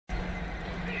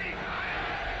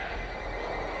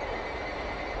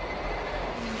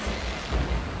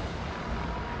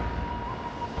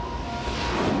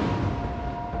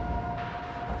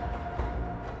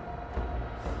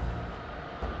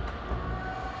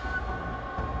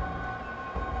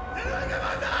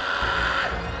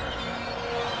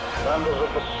members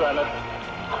of the Senate,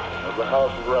 of the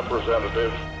House of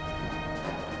Representatives.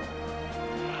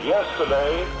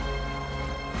 Yesterday,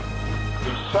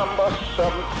 December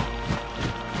 7th,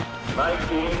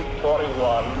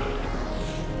 1941,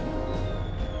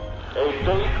 a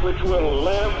date which will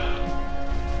live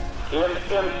in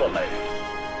infamy.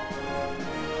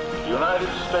 The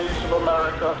United States of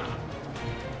America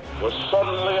was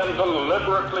suddenly and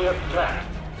deliberately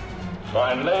attacked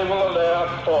by naval and air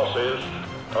forces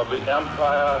of the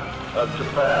Empire of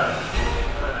Japan.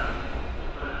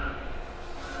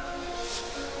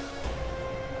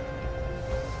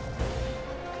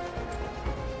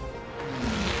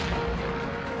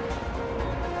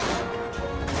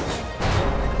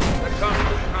 There comes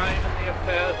a time in the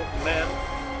affairs of men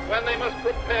when they must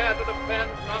prepare to defend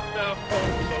not their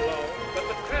homes alone, but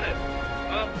the tenets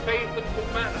of faith and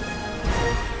humanity.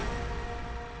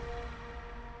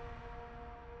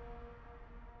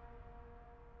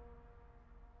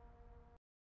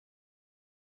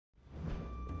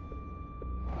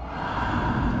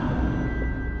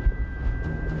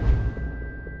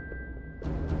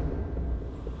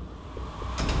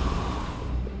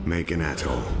 Make an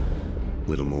atoll.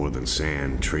 Little more than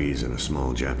sand, trees, and a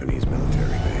small Japanese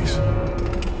military base.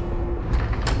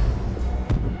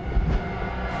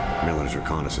 Miller's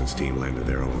reconnaissance team landed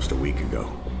there almost a week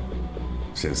ago.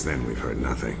 Since then, we've heard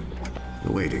nothing.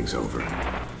 The waiting's over.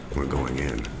 We're going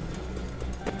in.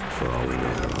 For all we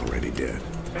know, they're already dead.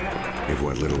 If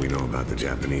what little we know about the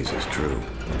Japanese is true,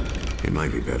 it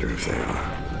might be better if they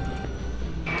are.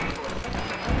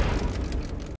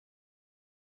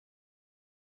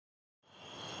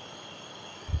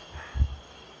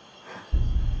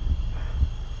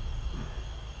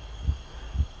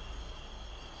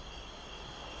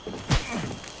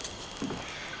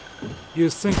 You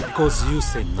think because you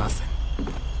say nothing,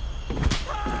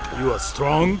 you are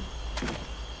strong?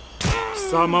 貴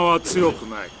様は強く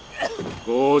ない。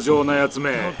強情なやつ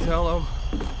め。Don't tell him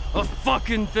a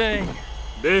fucking thing.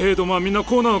 米兵どもはみんな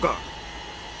こうなのか。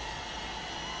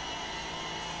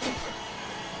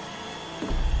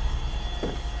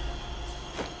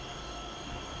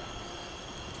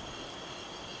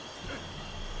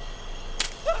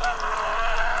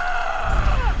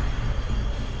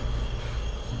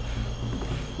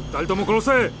二人とも殺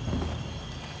せ。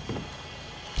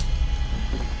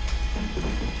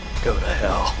Go to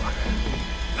hell.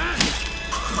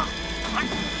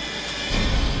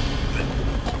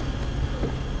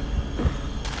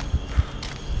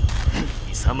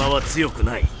 貴様は強く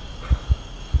ない。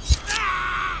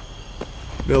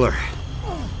Miller,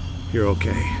 you're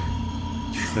okay.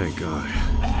 Thank God.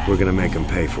 We're gonna make them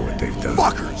pay for what they've done.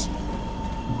 Fuckers!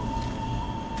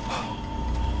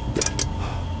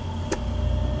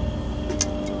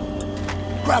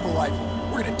 Grab a rifle.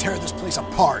 We're gonna tear this place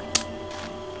apart.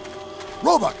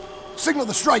 Roebuck, signal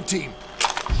the strike team.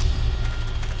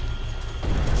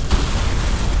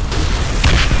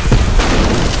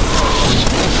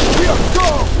 We are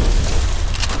go!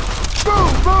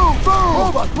 Boom, boom, boom!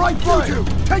 Roebuck, right through you!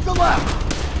 Take the left!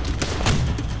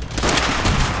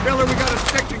 Miller, we gotta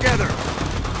stick together.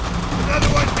 Another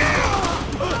one down!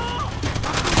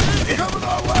 Coming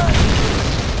our way!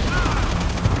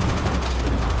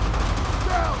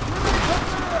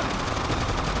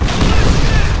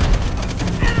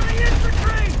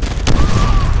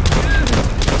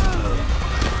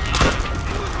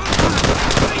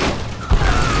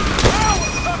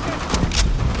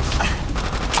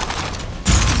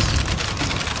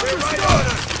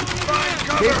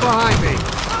 Keep behind me.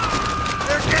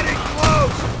 They're getting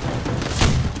close.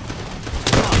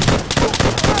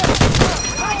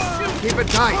 Keep it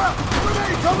tight.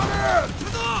 Grenade coming in!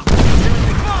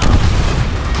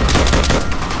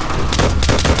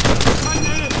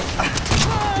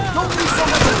 Don't leave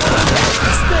someone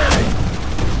standing!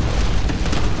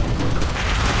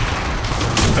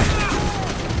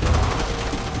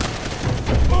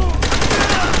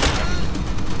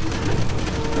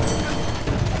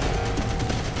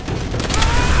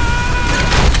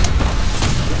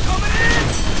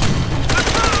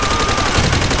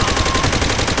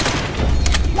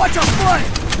 Watch our flank!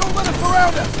 Don't let them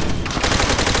surround us!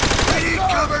 We need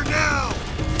cover now!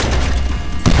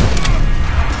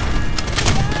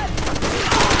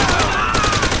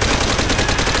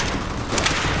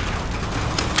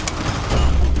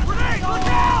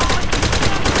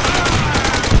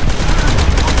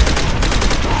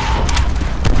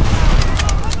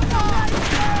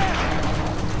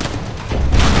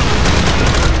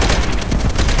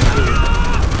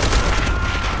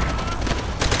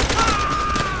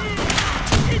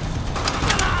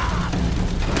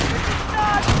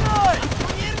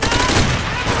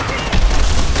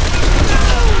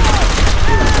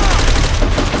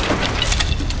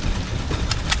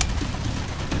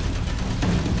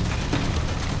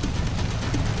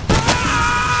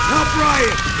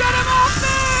 quiet! Get him off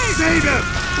me! Save him!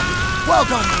 Well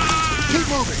done, Marines. Keep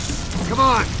moving. Come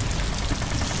on!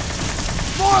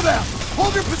 More of them!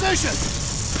 Hold your position!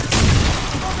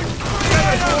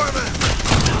 Get it, Foreman!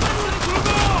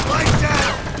 Light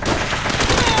down!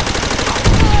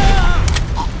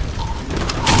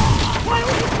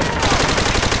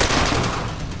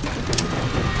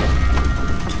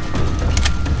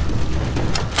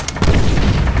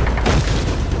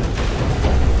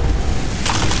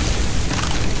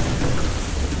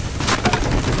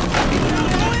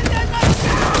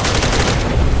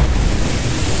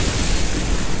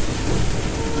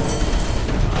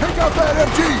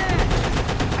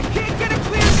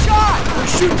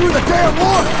 Shoot through the damn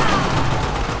wood!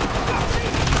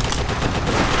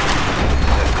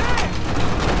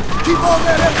 Keep on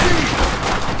that MG!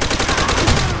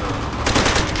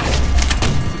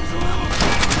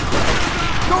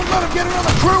 Don't let him get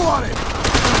another crew on it!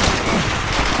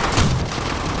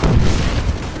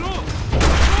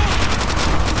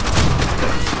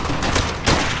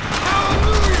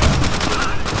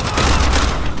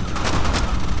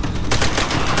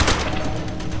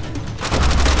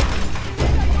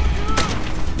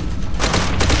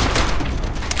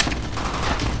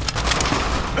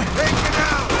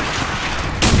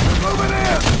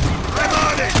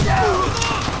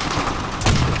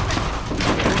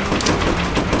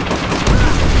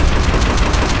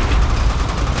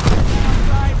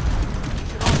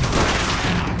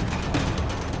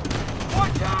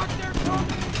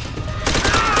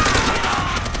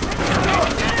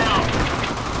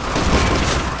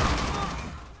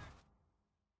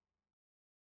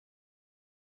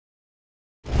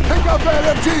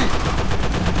 That MG!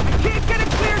 I can't get a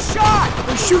clear shot!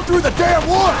 They shoot through the damn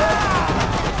wood!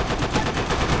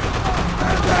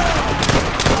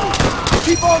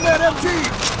 Keep on that MG!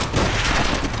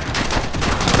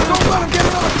 Don't let him get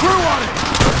another crew on it!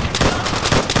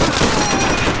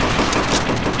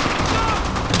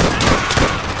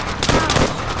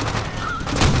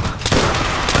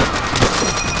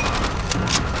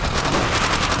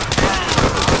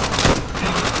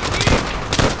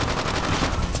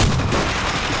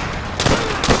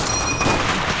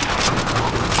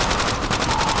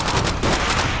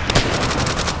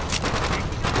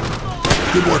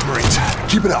 Good work, Marines.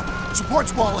 Keep it up. Support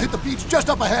squad will hit the beach just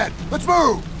up ahead. Let's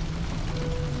move!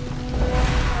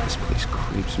 This place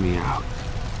creeps me out.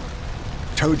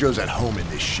 Tojo's at home in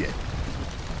this shit.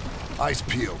 Eyes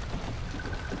peeled.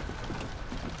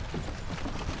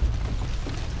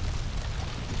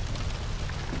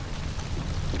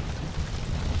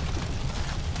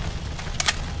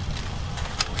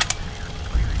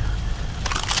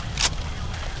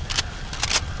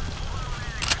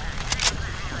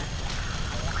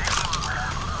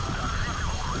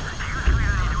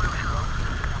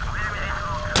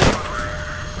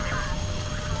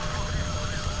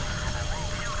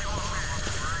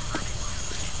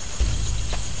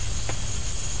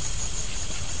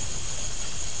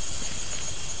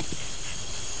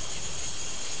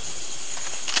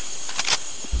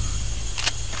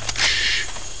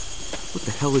 What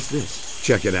the hell is this?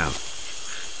 Check it out.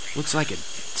 Looks like a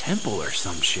temple or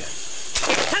some shit.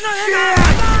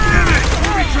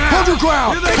 Hold your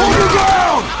ground! Hold your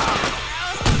ground!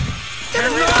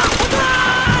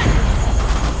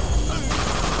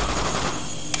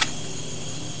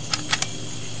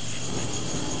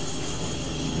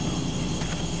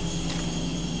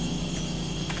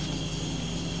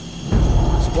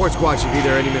 Support squad should be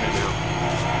there any minute now.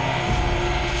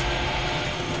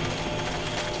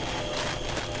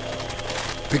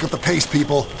 Pick up the pace,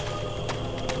 people.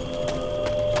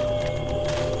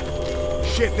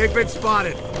 Shit, they've been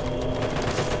spotted.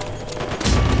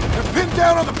 They're pinned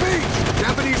down on the beach!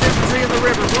 Japanese infantry in the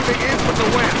river, moving in from the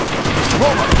west.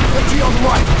 Roma, MG on the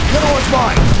right. Get orange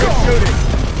line. Good shooting.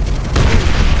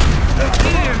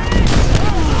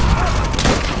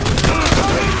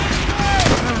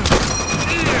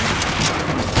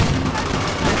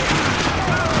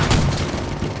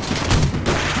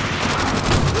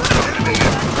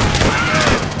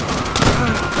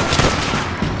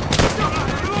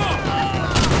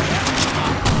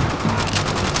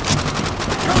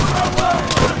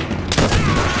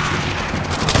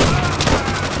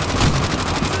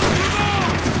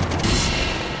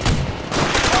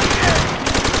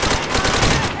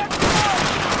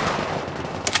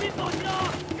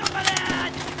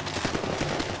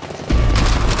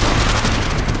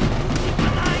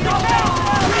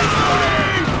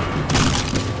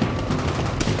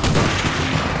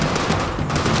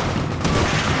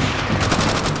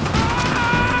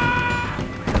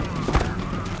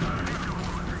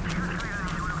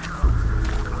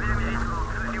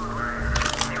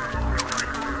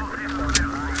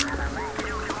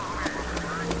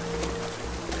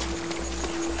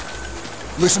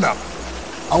 Listen up.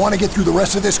 I want to get through the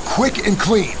rest of this quick and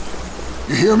clean.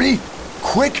 You hear me?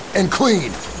 Quick and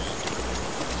clean.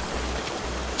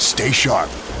 Stay sharp.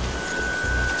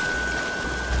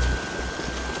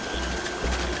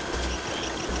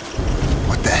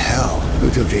 What the hell?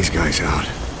 Who took these guys out?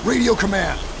 Radio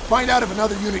command. Find out if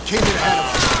another unit came in ahead of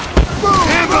us. Move!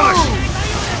 Ambush! Move!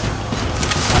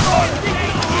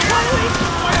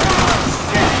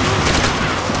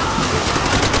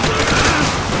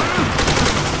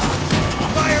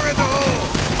 Fire in the hole!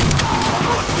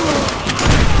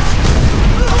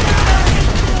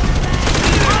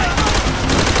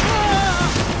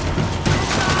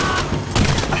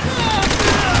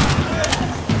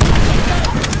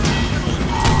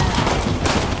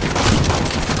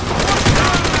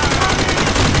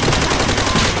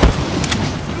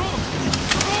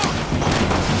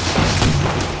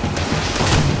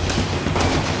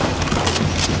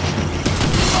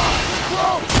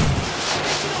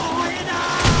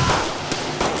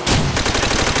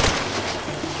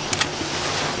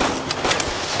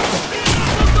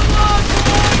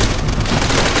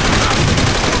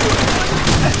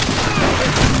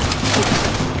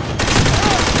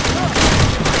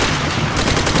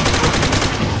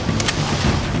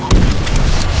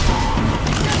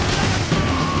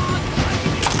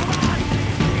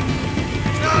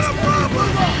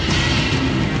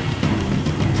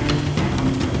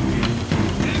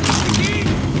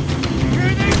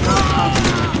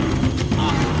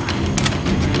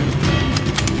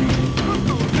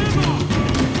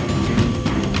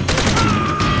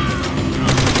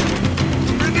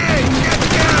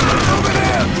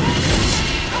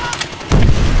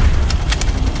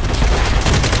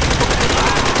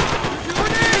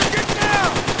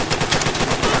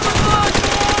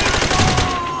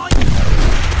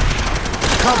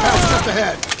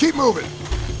 Keep moving.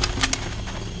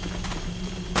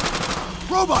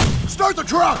 Robot, start the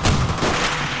truck!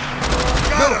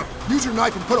 Miller, use your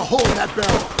knife and put a hole in that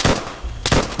barrel.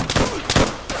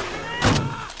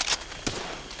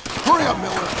 Hurry up,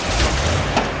 Miller.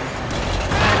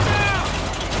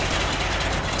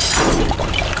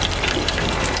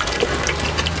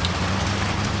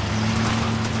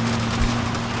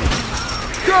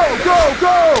 Go, go,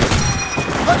 go!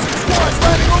 Mexican squad's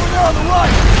landing over there on the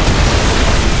right!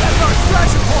 That's our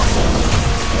extraction point!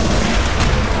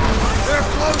 They're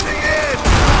closing in!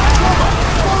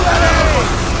 Throw that out!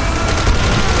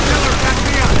 Miller, back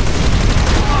me up!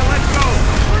 Come on, let's go!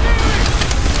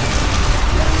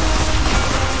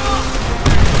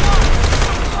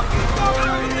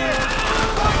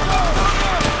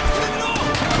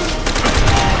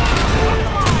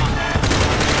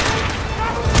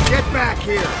 Get back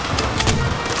here!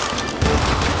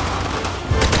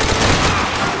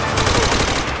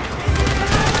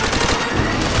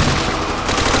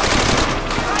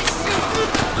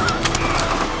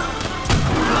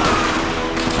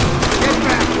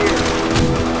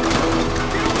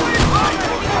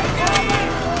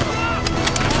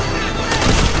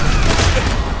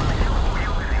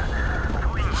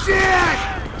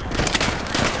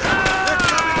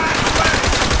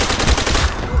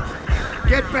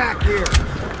 Get back here!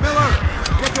 Miller,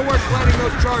 get to work planting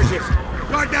those charges.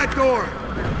 Guard that door!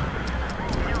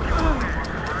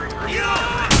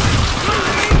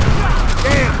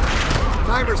 Damn!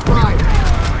 Timer's 5.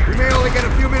 We may only get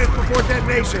a few minutes before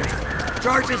detonation.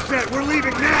 Charges set. We're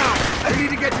leaving now! We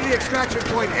need to get to the extraction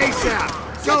point ASAP!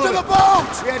 Get to the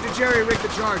boat! We had to jerry-rig the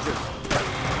charges.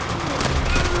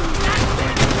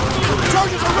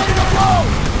 Charges are ready to blow!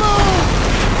 Move!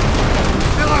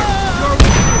 Miller, you're...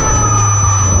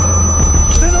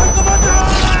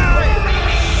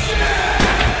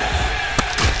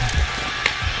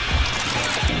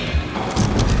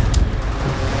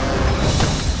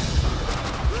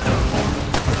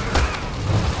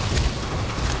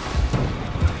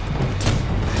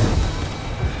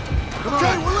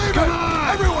 Okay, we're leaving! Come on!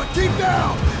 Everyone, keep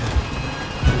down!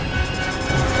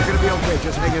 You're gonna be okay,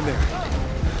 just hang in there.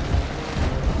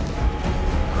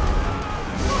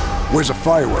 Where's the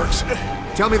fireworks?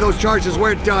 Tell me those charges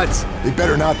weren't duds. They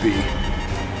better not be.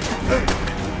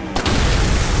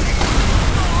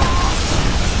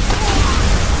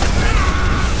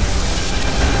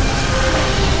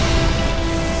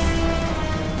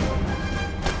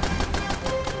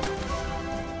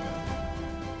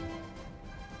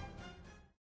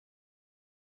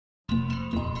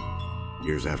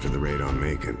 Years after the raid on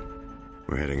Macon,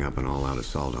 we're heading up an all-out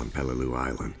assault on Peleliu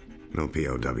Island. No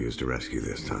POWs to rescue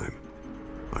this time.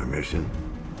 Our mission?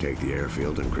 Take the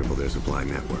airfield and cripple their supply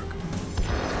network.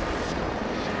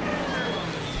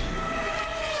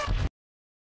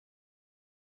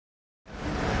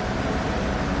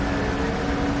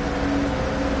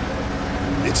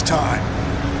 It's time.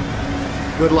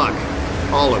 Good luck,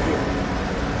 all of you.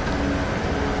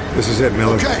 This is it,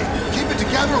 Miller. Okay, keep it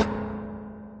together.